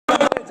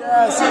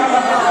Hey,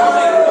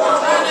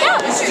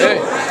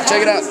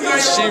 check it out.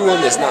 She won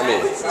this, not me.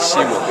 She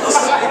won this.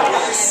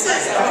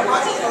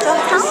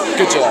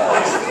 Good job.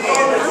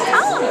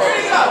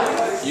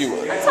 You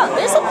won.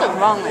 There's something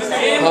wrong with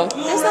it. Huh?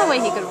 There's no way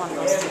he could have won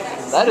those.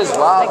 That is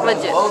wild. Like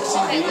legit. Both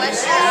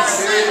CDs.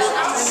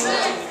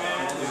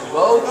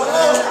 Both.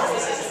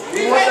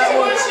 You want that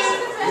one?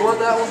 You want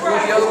that one? You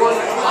want the other one?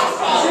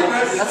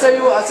 I'll tell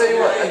you what.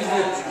 I'll give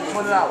you $20.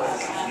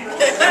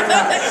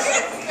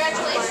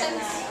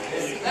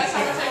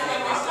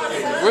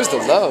 Where's the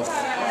love?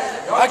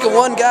 How can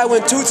one guy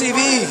win 2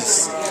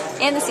 TVs?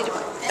 And the Cedar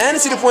Point. And the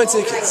Cedar Point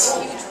tickets.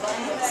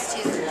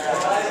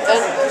 And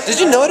did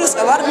you notice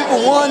a lot of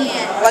people won,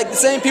 like the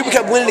same people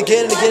kept winning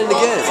again and again and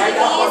again?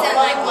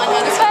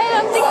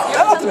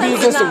 That ought to be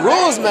against the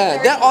rules, man.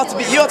 That ought to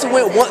be, you ought to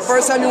win one,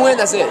 first time you win,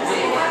 that's it.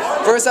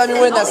 First time you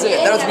win, that's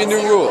it. That ought to be a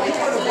new rule.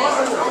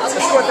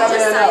 Let's sort that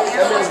man out.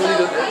 That man's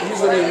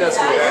gonna need an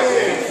escort.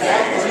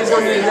 He's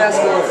gonna need an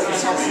escort.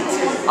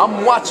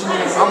 I'm watching you.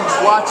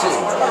 I'm watching.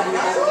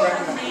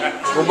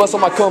 I'm gonna bust on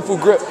my Kung Fu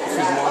grip.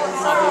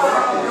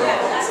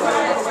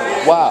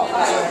 Wow.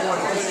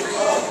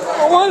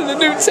 I wanted a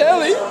new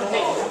telly.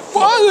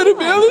 Why, little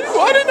Billy?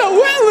 Why didn't I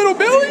win, little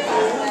Billy?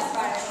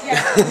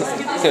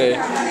 Hey.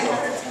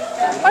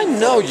 I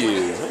know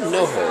you. I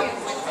know her.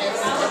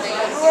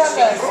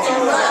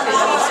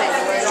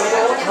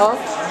 Huh?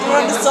 You were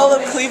on the Soul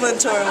of Cleveland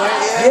tour, weren't you?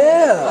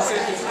 Yeah.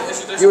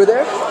 You were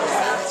there?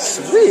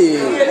 Sweet.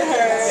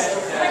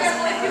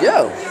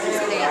 Yo.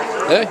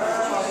 Hey.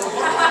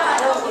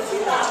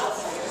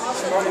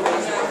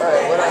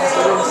 Alright, what else?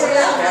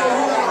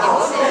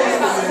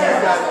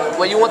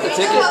 Well, you want the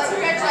ticket? I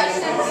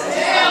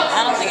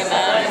don't think it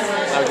matters.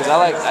 No, because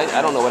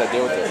I don't know what I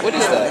did with it. What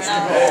is that?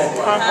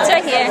 It's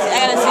right here. I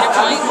got a Cedar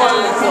Point.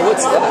 Oh,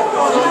 what's that?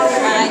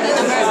 My ID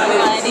number,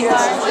 my ID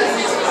card.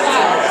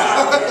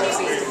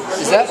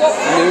 Is that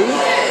new?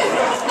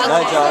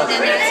 Night job.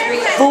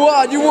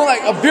 Fuad, you won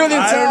like $1 billion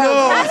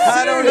times.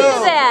 I don't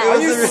know.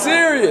 Are you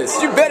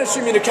serious? You better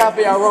shoot me in the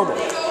Cafe Aroma.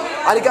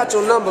 I got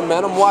your number,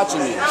 man. I'm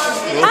watching you.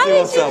 How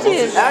did you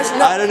choose?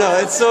 Actually, I don't know.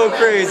 It's so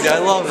crazy. I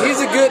love it.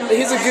 He's a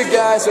good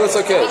guy, so it's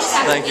okay.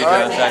 Thank you,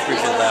 Josh. I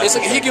appreciate that. It's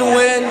okay. He can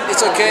win.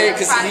 It's okay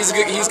because he's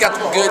got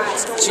the good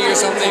chi or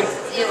something.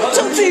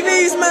 2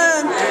 TVs,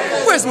 man.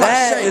 Where's my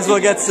That shake? is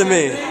what gets to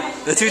me.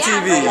 The 2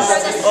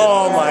 TVs.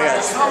 Oh my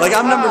gosh. Like,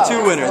 I'm number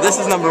 2 winner. This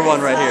is number 1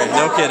 right here.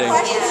 No kidding.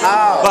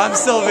 But I'm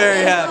still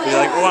very happy.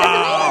 Like,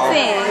 wow.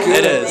 Amazing.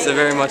 It is. It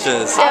very much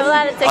is. Do you have a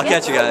lot of tickets? I'll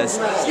catch you guys.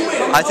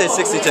 I'd say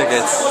 60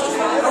 tickets.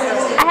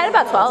 I had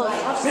about 12.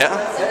 Yeah.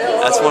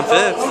 That's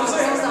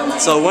 1/5.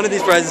 So one of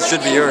these prizes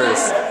should be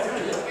yours.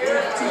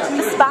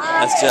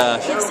 That's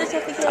Josh. Gift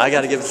certificate. I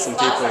gotta give it to some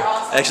people.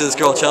 Actually, this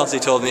girl Chelsea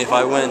told me if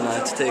I win, I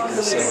have to take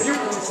her. So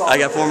I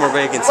got 4 more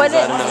vacancies. I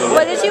don't know.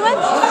 What did you win?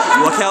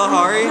 Well,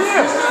 Kalahari,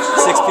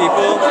 6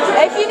 people,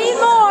 If you need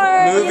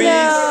more, movies,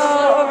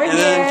 over and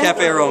here. then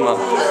Cafe Aroma.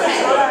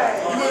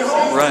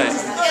 Right. If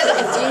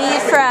you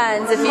need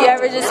friends, if you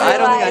ever just I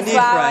don't think I realize, need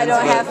wow, I friends,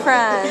 don't but- have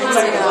friends, you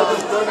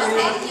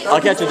know.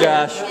 I'll catch you,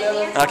 Josh.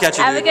 I'll catch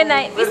you. Have a dude. good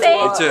night. Be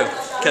safe. You too.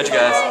 Catch you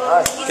guys.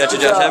 Catch you,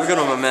 Josh. Have a good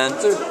one, my man.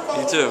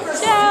 You too.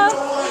 Ciao.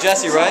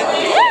 Jesse, right?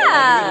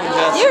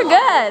 Yeah, you're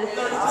good.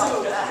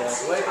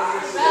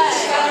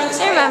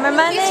 You remember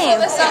my name.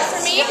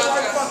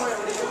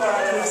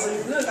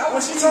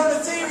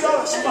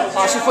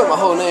 Oh, she put my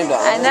whole name down.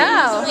 I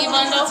know.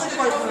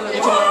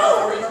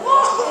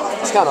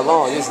 It's kind of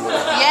long, isn't it?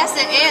 Yes,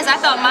 it is. I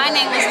thought my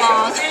name was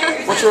long.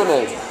 What's your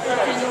name?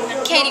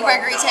 Katie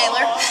Gregory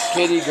Taylor.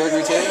 Katie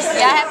Gregory Taylor?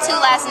 Yeah, I have 2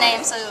 last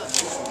names, so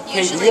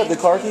Hey, do usually you have the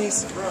car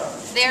keys?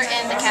 they're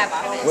in the cab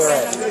office. Where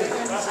at? I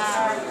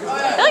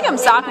feel like I'm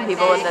stalking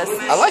people with this.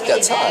 I like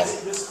that tie.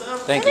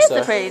 Thank you, It's a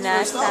sir. pretty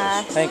nice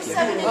tie. Thank you.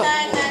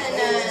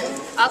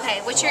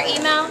 Okay, what's your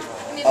email?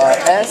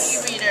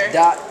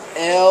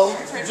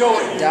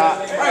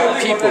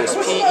 S.L.Peoples,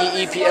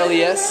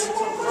 P-E-E-P-L-E-S,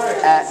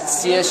 at Gotta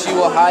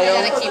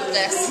csuohio.edu. keep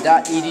this.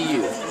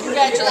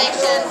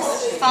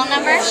 Congratulations. Phone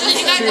number?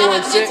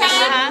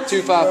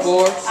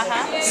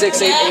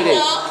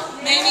 216-254-6888.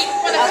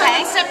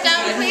 Okay. Step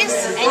down, please.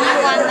 And you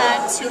won the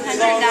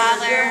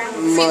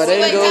 $200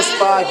 Marengo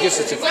Spa gift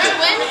certificate.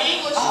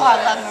 Oh, I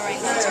love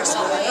Marengos. They're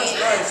so good.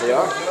 They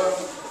are?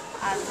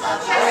 I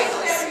love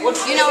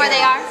Marengos. You know where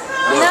they are?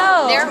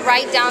 No. They're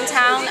right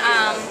downtown.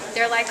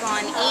 They're like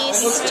on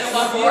East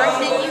 4th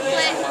and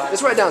Euclid.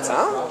 It's right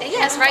downtown?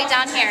 Yes, right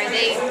down here.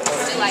 They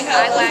do like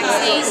eye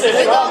waxing. If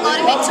you go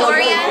to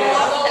Victoria,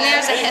 and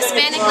there's a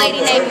Hispanic lady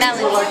named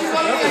Melanie.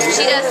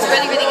 She does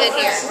really, really good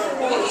hair.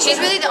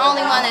 She's really the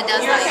only one that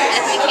does like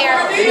ethnic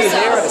hair. They do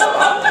hair at a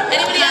spa?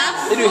 Anybody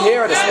else? They do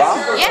hair at a spa?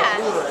 Yeah,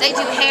 they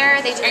do hair,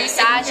 they do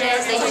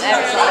massages, they do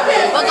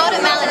everything. But go to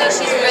Melanie,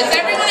 she's really good.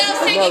 Everyone else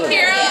taken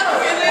care of?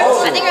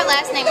 I think her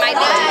last name might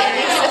be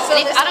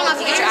I don't know if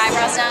you get your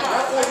eyebrows done,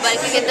 but if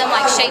you get them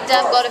like shaped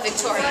up, go to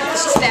Victoria.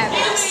 She's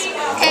fabulous.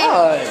 Okay?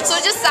 Nice. So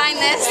just sign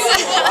this.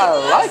 I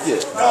like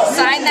it.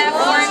 Sign that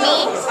for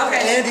me.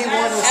 And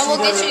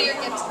we'll get you your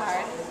gift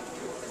card.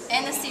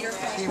 And the Cedar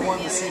Point. He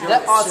won the Cedar.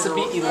 That ought to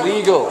be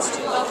illegal.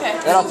 Okay.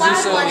 That ought to be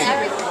so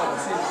illegal.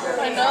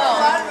 I know.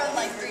 Run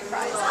like 3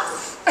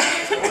 prizes.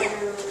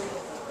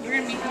 You're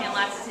gonna be paying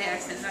lots of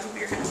taxes. I'm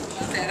here.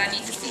 He said, I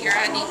need to see her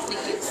ID,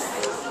 please.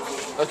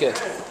 Okay.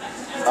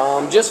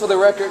 Just for the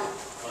record,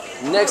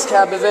 next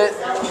cab event,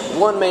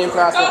 1 main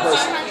prize per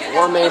person.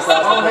 1 main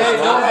prize per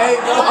person. Don't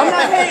hate. I'm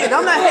not hating.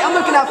 I'm not hating. I'm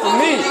looking out for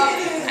me.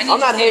 I'm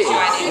not hating.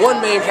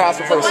 1 main prize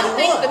per person. One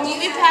thing, the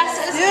movie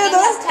passes, we didn't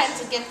have time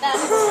to get them.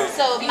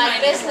 So my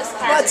business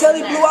card. My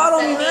telly blew out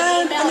on me,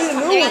 man. I need a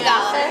new one.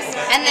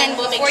 And then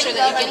we'll make sure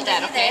that you get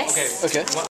that, okay? Okay.